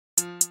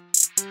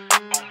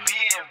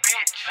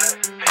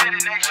get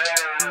it next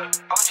year.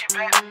 OG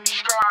bet,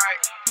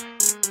 strike.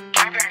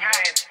 Gang, gang,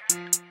 gang.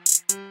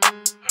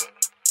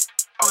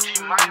 OG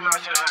Mighty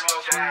Mouse in the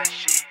motherfucking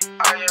shit.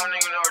 All y'all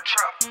niggas know a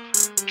trap.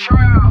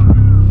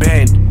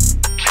 Bad.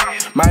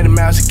 Mighty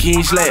Mouse and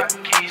King Slap.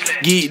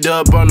 Geeked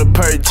up on the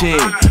perk 10.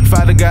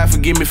 Father God,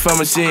 forgive me for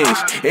my sins.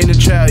 In the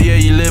trap, yeah,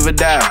 you live or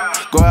die.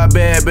 Go out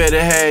bad, better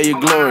have your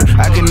glory.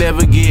 I can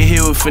never get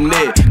hit with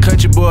finesse.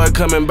 Country boy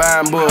coming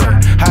by, boy.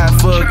 High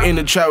fuck in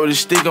the trap with a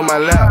stick on my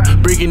lap.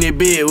 Breaking it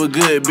big with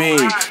good beam.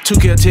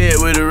 2K Ted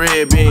with a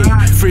red beam.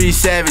 Free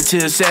savage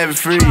till savage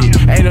free.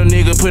 Ain't no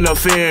nigga put no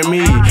fear in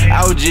me.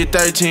 I was just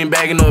 13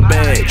 bagging up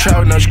bag. Trap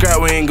with no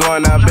scrap, we ain't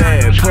going out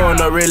bad. Pouring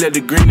no red, let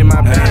the green in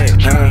my bag.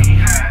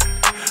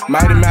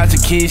 Mighty Mouse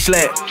and King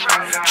Slap.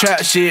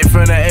 Trap shit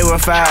from the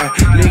 815.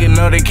 Nigga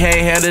know they can't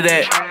handle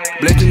that.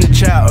 Blessed in the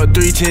chop or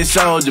 310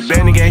 soldier.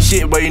 Bandit gang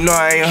shit, but you know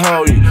I ain't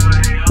holding.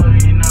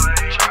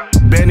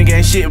 Bandit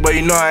gang shit, but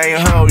you know I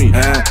ain't holding.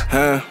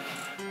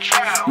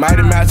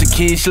 Mighty Mouse and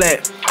King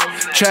Slap.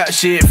 Trap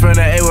shit from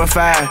the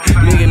 815.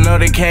 Nigga know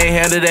they can't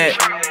handle that.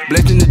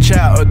 Blessed in the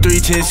chop or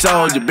 310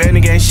 soldier.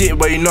 Bandit gang shit,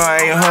 but you know I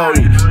ain't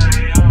holding.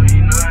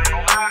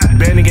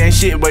 Bandit gang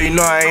shit, but you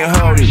know I ain't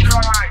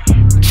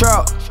holding.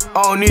 Trap.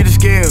 I don't need a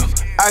scale,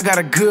 I got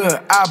a good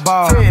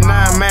eyeball. 10,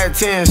 9, Mac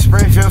 10,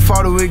 Springfield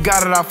 40, we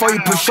got it all. Before you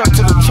push up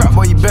to the trap,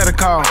 boy, you better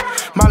call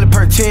Molly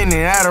per 10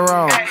 and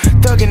Adderall.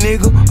 Thuggin'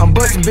 nigga, I'm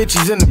bustin'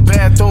 bitches in the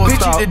bathroom.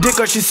 Bitches the dick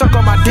up, she suck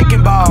on my dick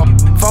and ball.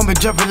 Phone been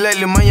jumping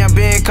lately, money I'm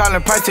been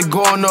callin', prices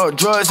going up,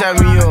 drugs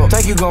have me up.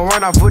 Think you gon'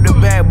 run off with the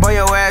bag, boy,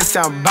 your ass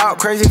sound bout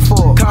crazy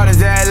fuck. Caught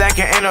his ass like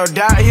it ain't no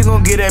doubt, he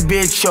gon' get that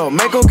bitch up.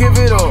 Make him give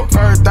it up.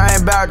 First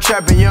thing about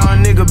trappin',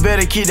 young nigga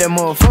better keep that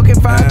motherfucking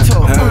fire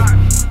talk.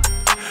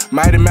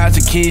 Mighty Mouse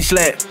and King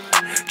Slap.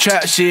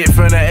 Trap shit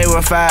from the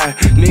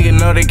 815. Nigga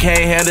know they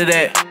can't handle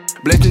that.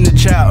 Blessed in the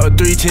chop or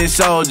 310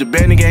 soldier.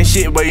 Bandit gang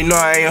shit, but you know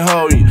I ain't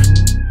holding.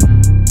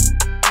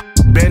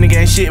 Bandit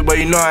gang shit, but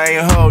you know I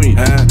ain't holding.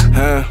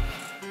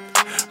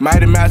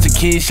 Mighty Mouse and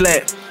King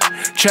Slap.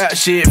 Trap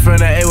shit from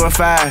the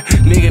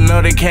 815. Nigga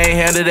know they can't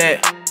handle that.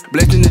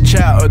 Blessed in the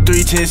chop or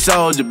 310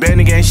 soldier.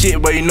 Bandit gang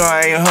shit, but you know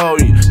I ain't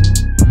holding.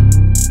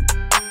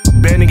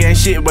 Bandit gang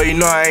shit, but you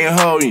know I ain't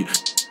holding.